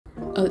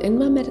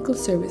Inma Medical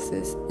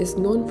Services is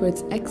known for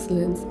its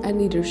excellence and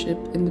leadership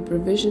in the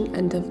provision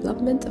and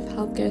development of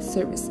healthcare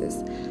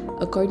services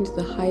according to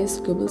the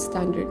highest global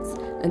standards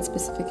and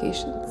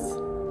specifications.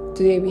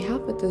 Today we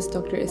have with us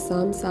Dr.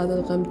 Essam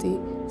Al-Ghamdi,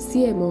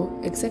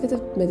 CMO,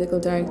 Executive Medical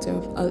Director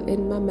of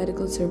Inma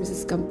Medical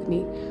Services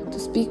Company, to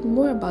speak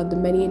more about the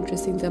many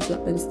interesting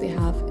developments they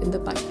have in the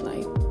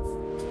pipeline.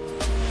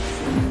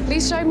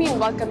 Please join me in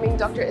welcoming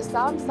Dr.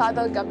 Essam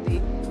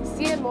Al-Ghamdi,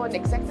 CMO and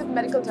Executive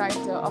Medical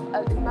Director of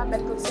Inma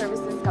Medical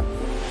Services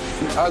Company.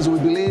 As we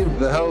believe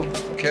the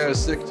healthcare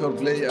sector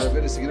play a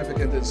very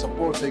significant in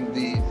supporting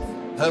the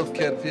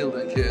healthcare field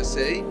in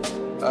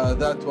KSA,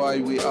 that's why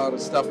we are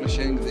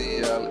establishing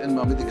the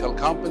Inma Medical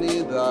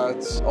Company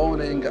that's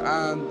owning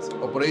and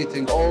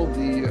operating all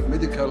the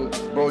medical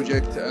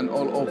projects and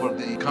all over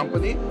the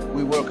company.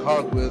 We work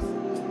hard with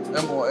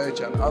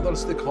MOH and other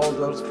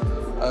stakeholders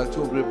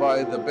to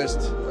provide the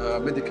best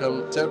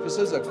medical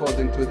services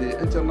according to the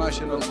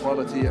international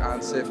quality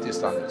and safety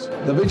standards.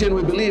 The vision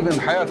we believe in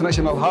Hayat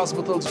National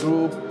Hospitals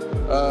Group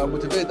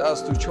motivate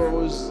us to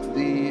choose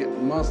the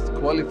most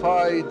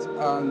qualified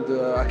and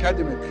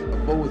academic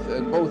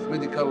in both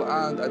medical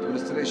and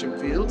administration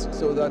fields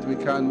so that we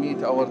can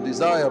meet our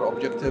desired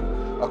objective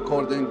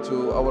according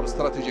to our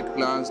strategic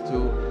plans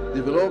to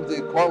develop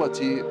the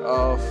quality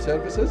of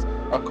services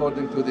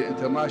according to the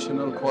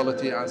international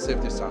quality and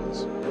safety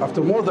standards.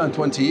 After more than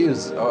 20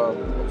 years,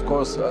 of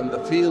course, in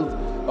the field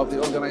of the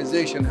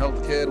organization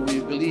healthcare,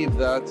 we believe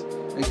that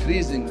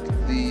increasing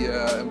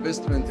the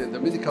investment in the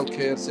medical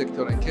care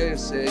sector in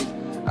KSA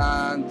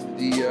and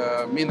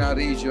the MENA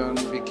region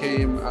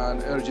became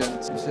an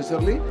urgent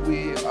necessity.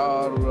 We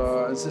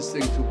are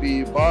insisting to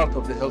be part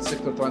of the health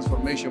sector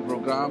transformation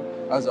program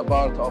as a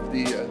part of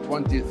the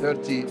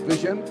 2030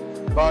 vision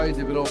by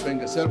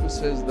developing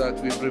services that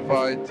we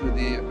provide to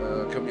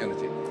the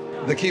community.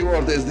 The key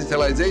word is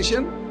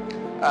digitalization,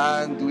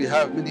 and we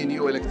have many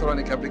new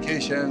electronic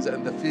applications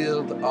in the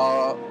field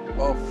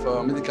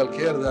of medical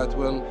care that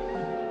will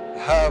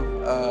have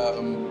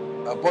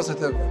a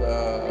positive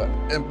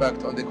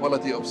impact on the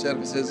quality of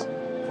services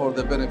for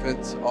the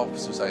benefit of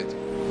society.